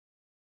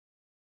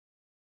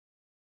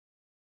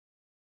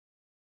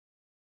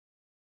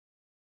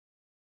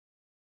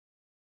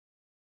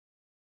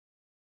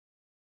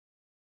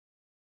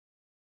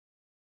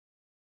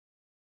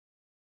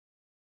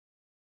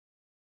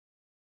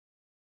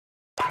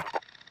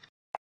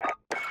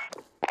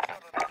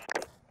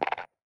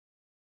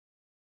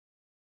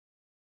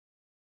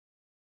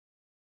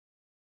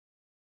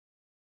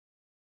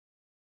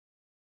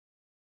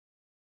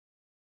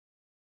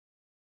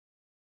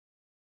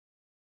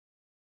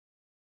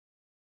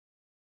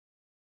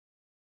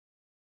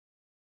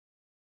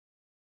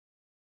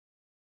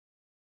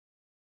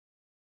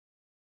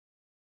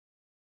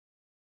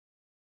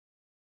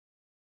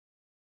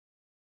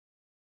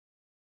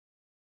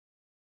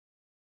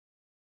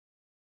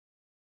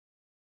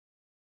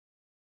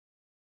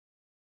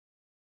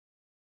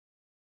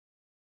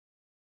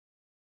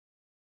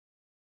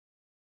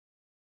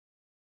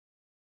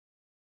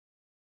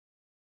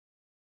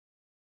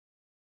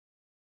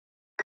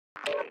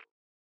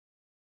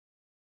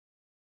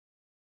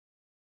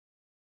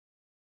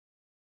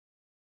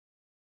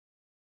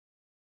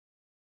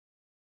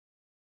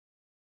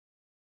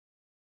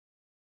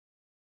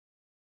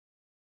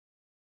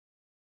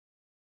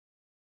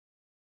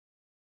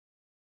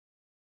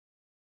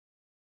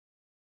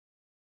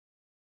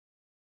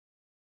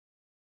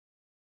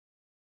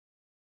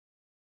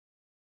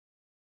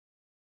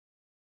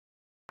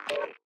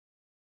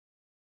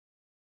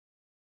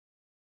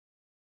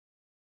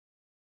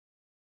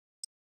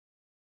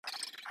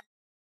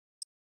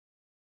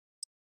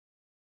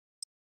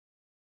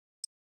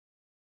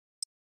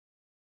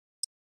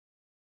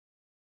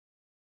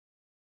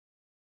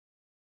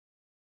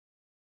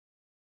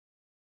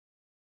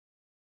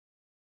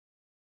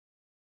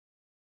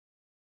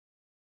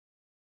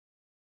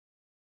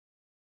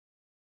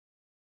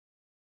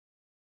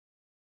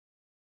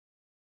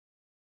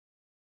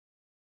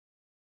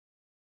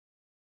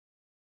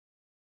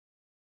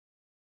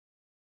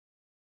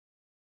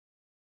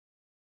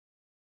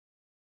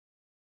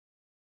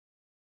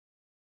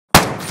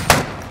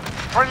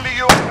Friendly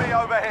UAV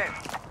overhead.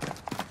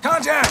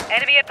 Contact!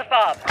 Enemy at the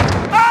fob.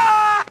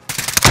 Ah!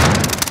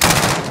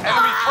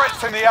 Enemy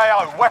threats in the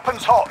AO.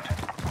 Weapons hot.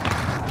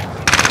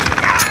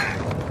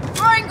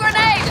 Throwing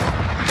grenade!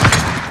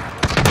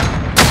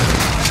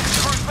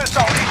 Cruise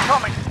missile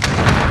incoming.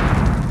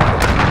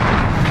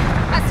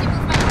 I see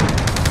movement.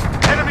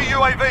 Enemy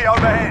UAV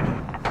overhead.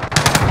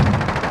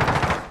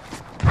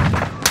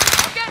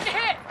 I'm getting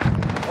hit!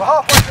 We're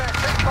halfway there.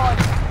 Keep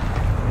fighting.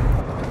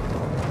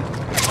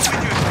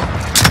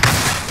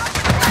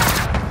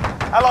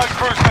 Allied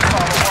cruise missile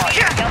away.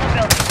 Yellow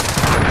building.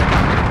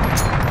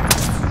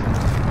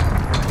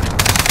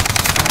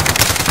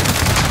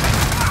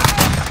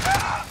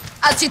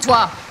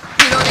 Assis-toi!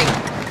 Reloading!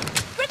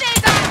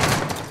 Grenade out!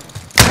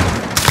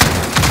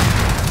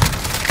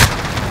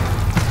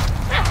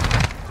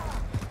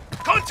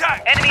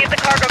 Contact! Enemy at the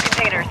cargo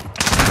containers.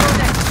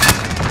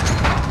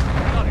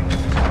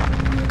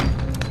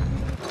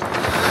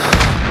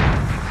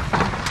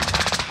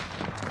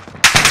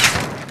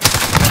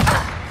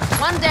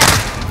 One down.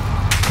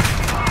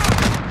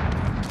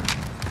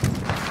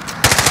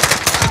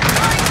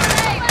 Throwing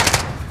grenade!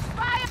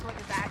 Fire! Look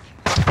at that.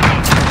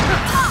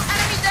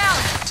 Enemy down!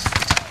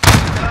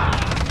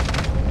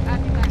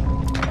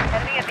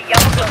 Enemy at the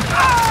yellow building.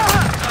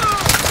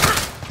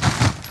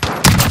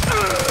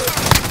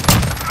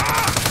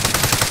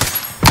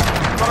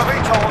 Got a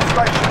VTOL on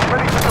station.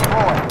 Ready to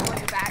deploy.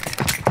 Look at that.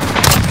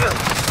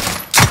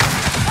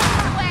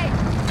 Away!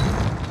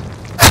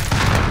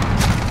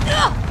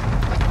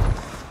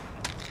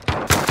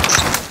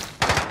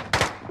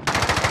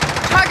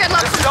 Target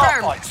lock confirmed.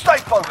 Starfight. Stay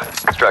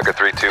focused. Striker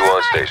 3-2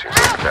 on station.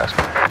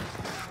 Jasper.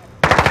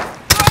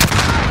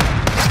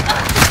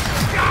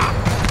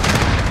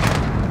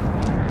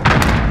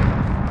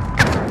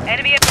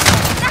 Enemy at the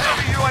fob.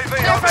 Enemy UAV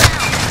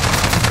overhead.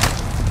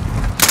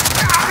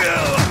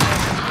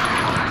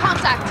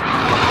 Contact!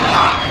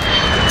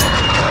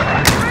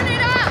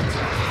 Grenade out!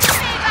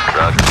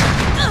 Roger.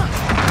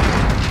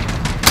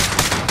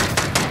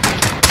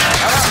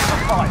 That's the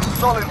fight.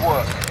 Solid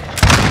work.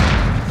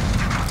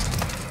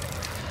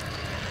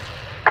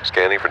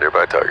 Scanning for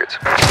nearby targets.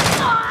 Target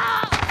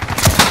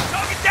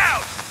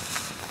down!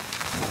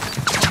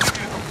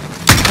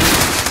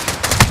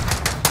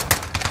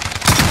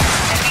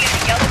 Enemy at the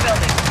yellow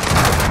building.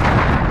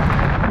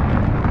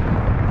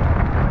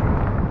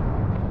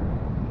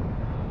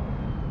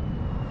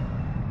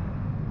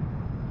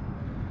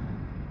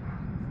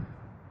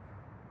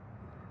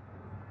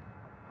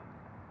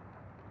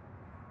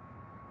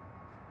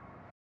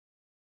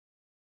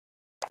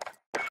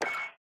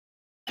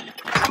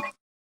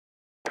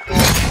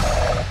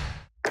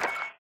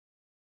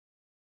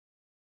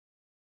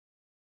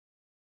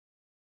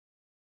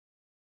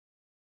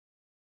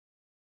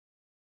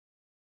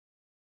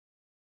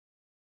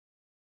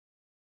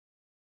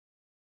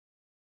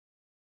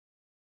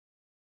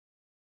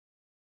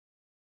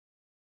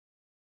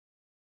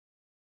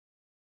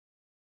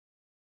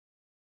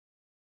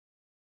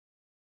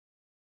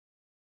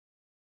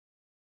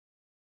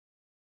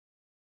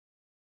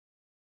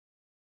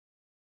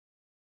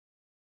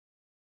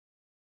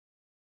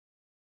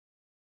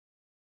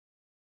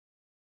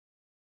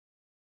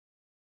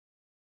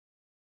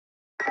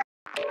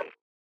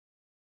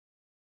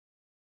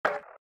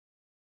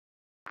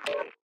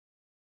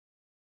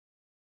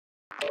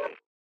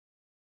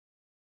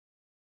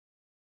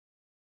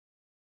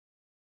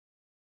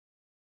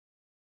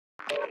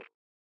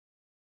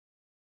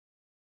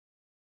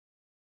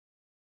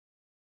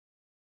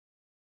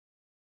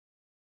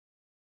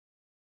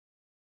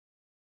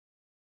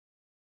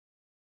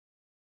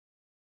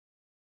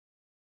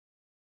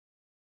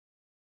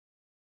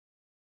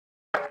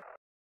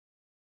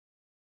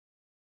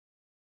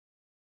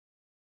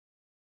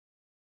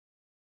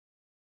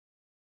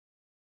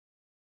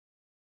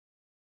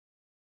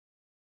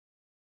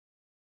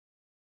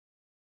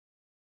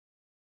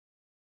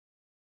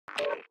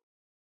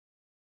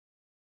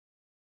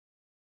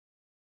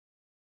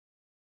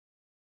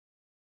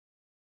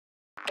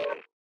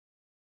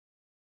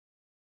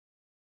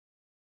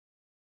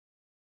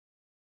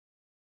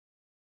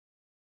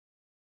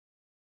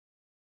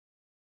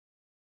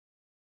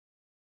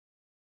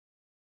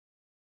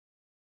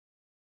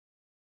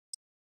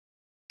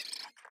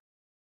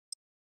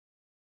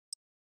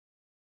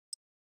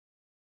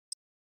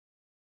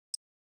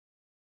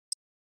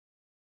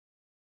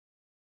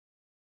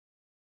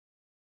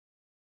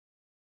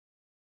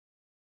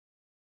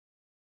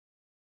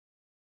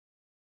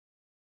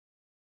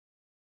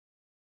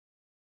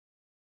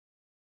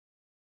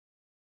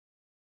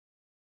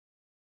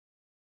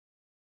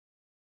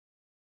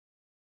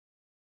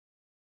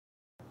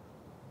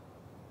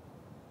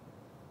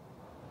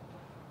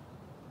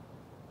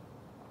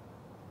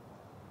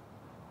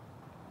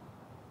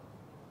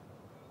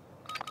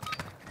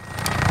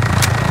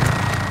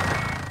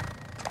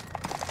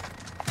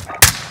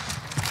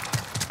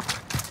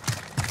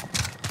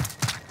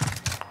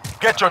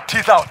 Get your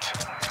teeth out.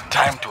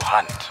 Time to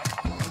hunt.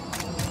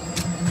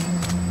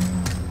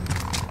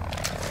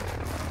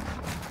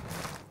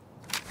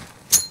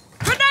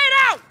 Grenade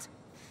out!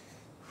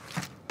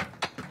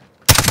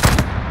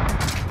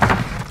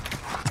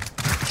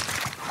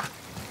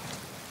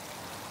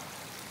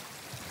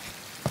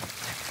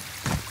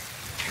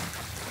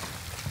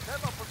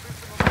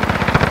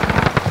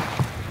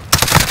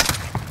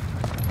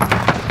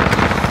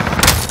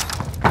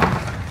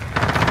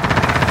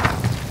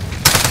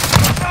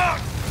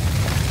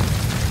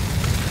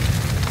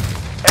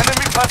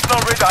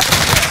 Personal radar.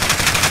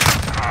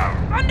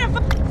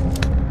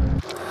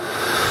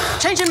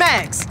 Changing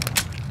mags.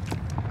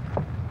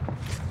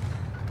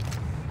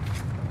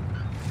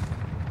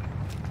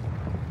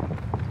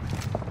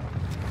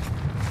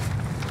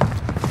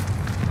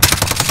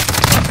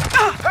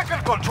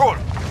 Taking control.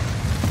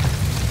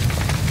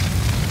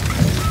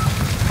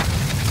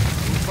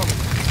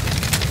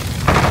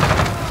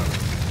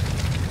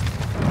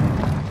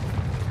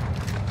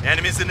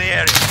 Enemies in the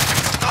area.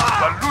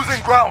 We're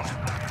losing ground.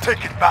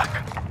 Take it back.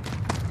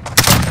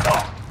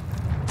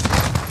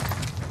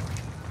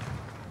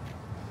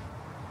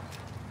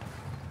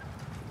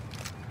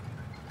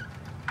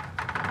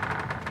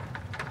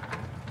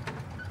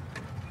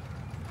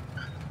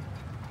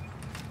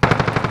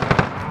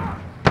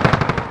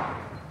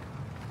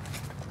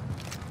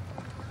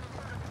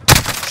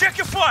 Check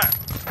your fire!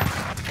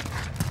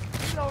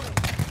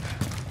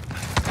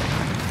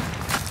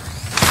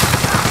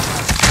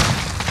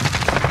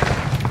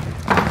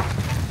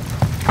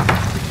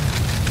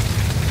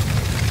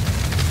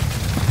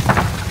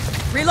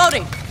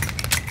 Reloading.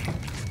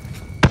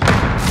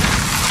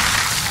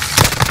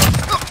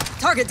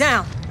 Target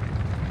down.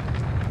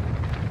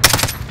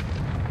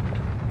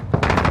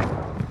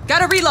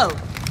 Gotta reload.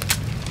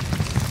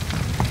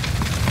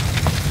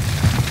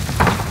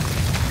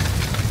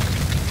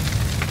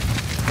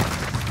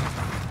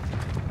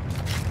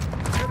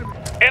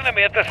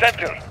 Enemy at the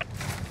center.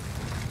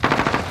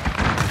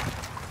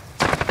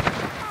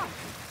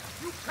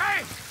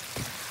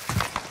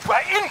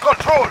 We're in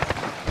control.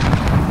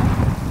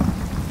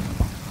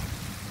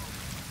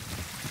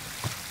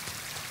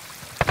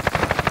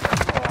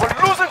 We're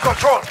losing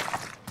control.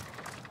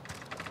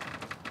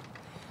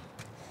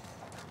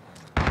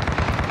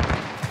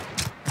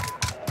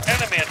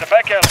 Enemy at the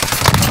back alley.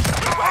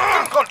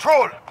 We're in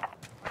control.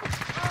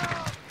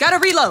 Gotta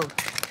reload.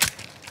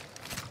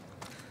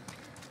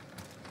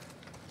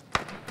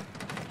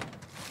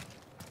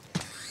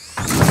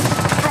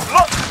 You've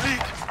lost the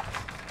lead.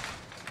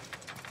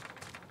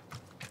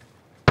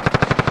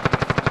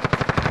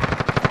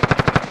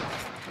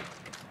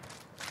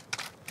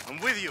 I'm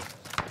with you.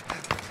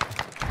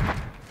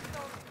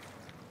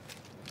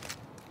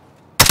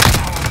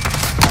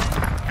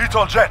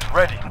 VTOL jet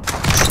ready.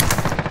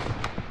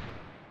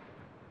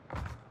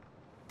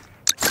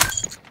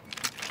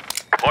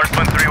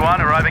 Horseman 3-1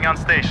 arriving on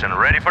station,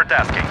 ready for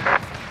tasking.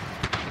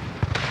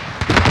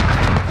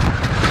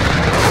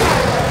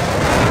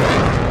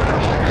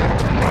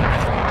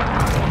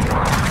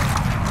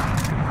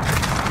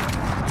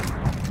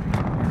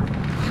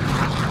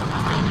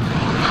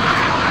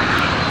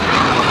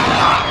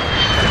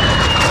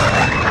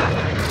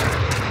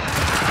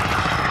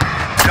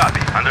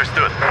 Copy,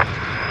 understood.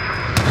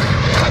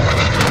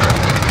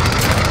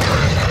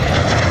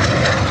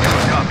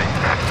 Copy.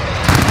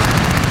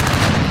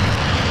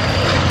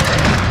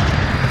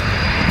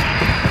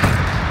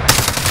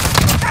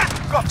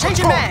 Got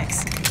Changing control.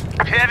 mags.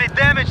 Heavy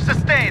damage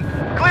sustained.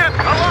 Clear.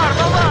 Alarm,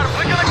 alarm.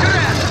 We're gonna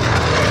crash.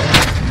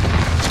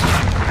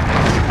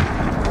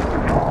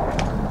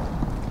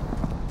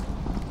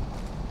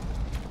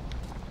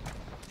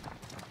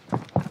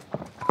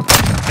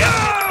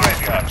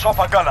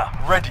 Chopper gunner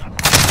ready.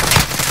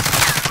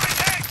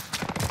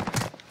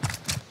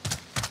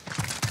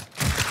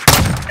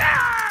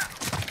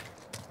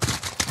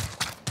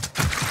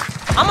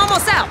 I'm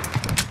almost out.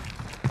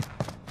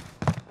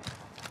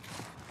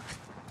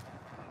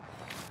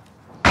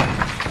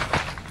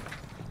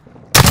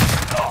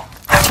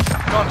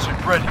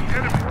 Gunship ready.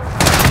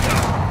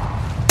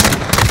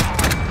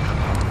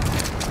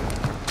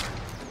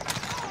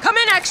 Come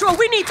in, Actual.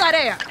 We need that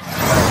air.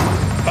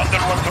 Thunder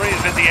 1-3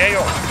 is in the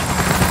AO.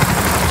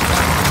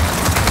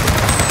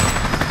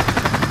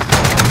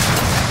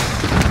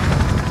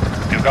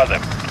 You got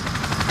them.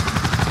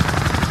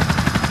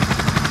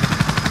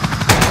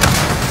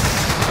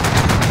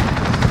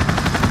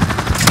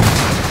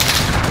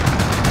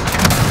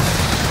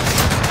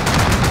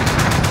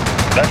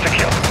 That's a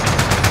kill.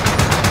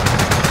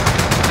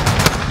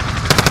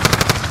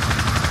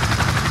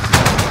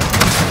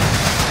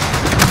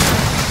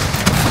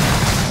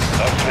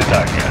 До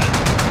свидания.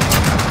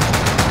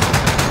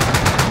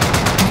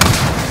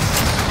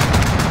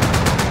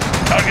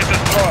 Target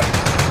destroyed.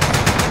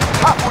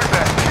 Halfway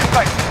there. Keep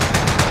tight.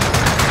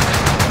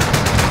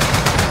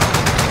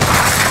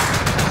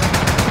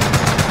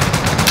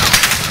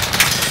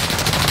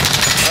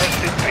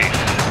 Rest in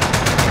peace.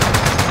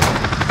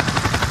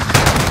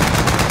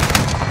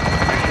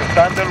 Mr.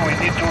 Thunder, we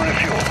need to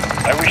refuel.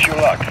 I wish you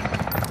luck.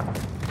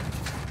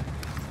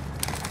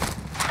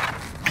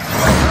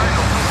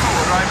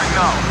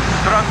 now.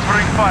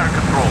 Transferring fire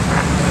control.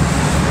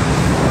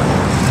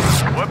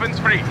 Weapons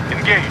free.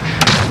 Engage.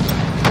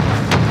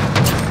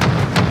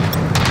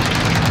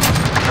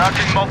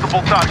 Tracking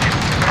multiple targets.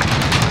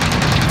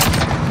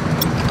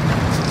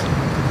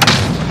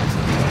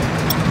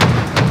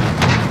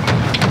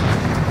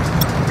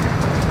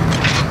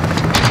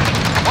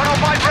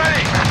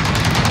 Ready!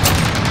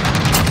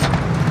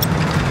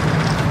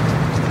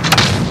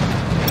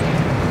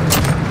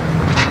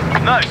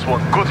 Nice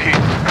one, good hit.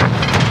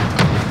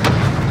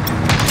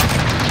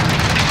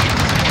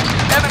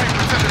 Enemy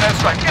precision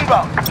airstrike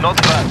inbound. Not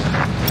bad.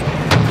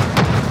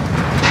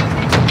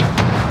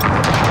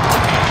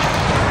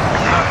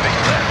 Nothing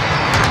bad.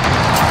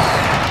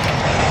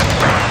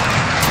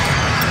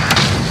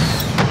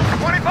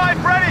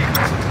 25 ready!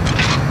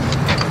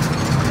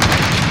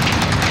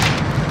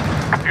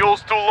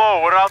 Fuel's too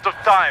low, we're out of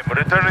time.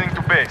 Returning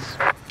to base.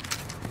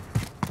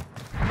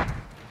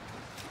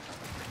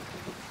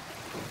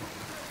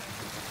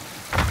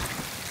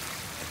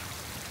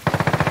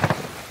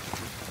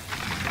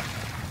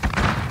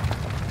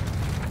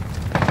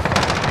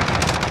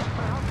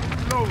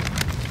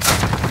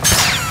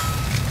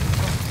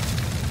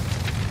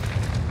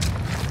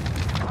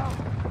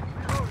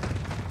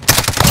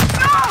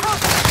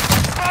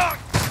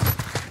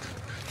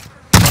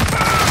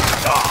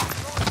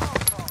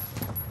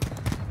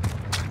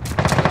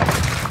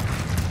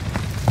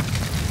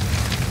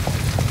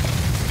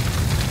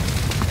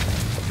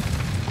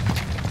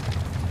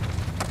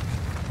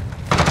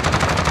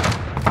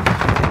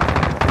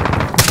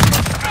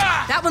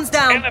 That one's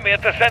down. Enemy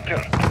at the center.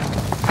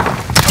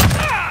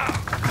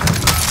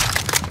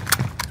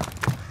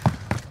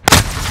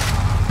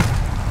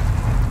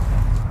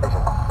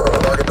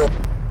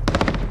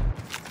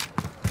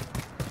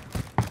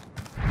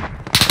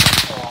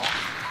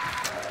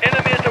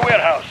 Enemy at the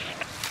warehouse.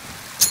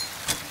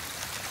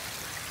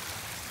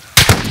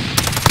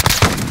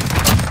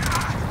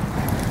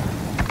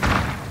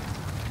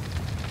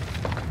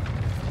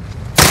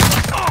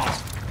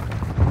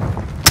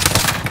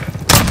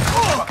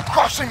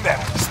 Crushing them.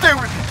 Stay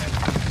with me.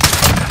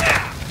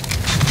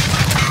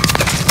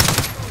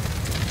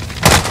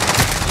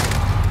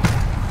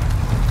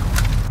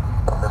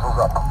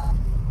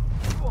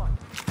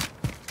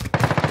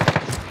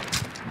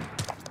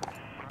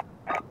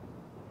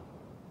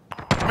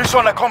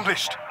 Mission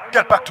accomplished.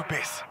 Get back to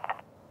base.